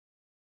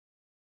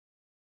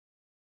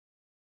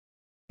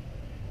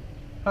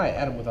Hi,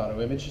 Adam with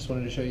Auto Image. Just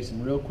wanted to show you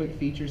some real quick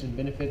features and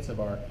benefits of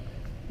our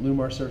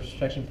Llumar surface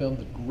protection film.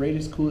 The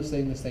greatest, coolest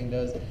thing this thing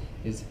does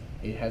is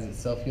it has its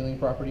self-healing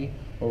property.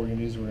 What we're going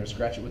to do is we're going to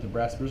scratch it with a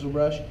brass bristle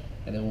brush,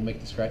 and then we'll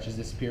make the scratches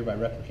disappear by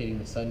replicating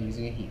the sun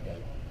using a heat gun.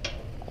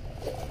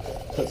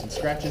 Put some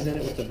scratches in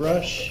it with the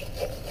brush.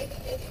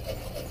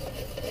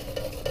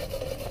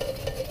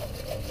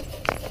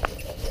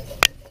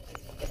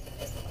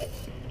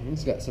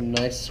 It's got some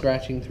nice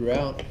scratching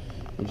throughout.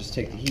 We'll just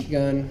take the heat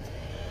gun.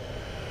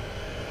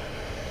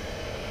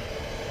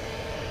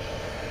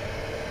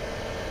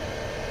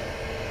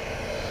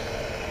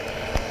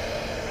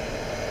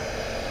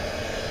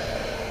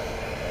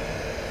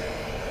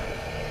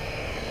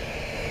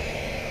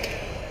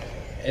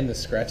 And the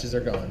scratches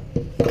are gone.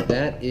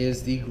 That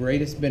is the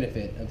greatest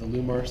benefit of the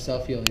Llumar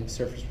self-healing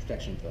surface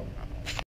protection film.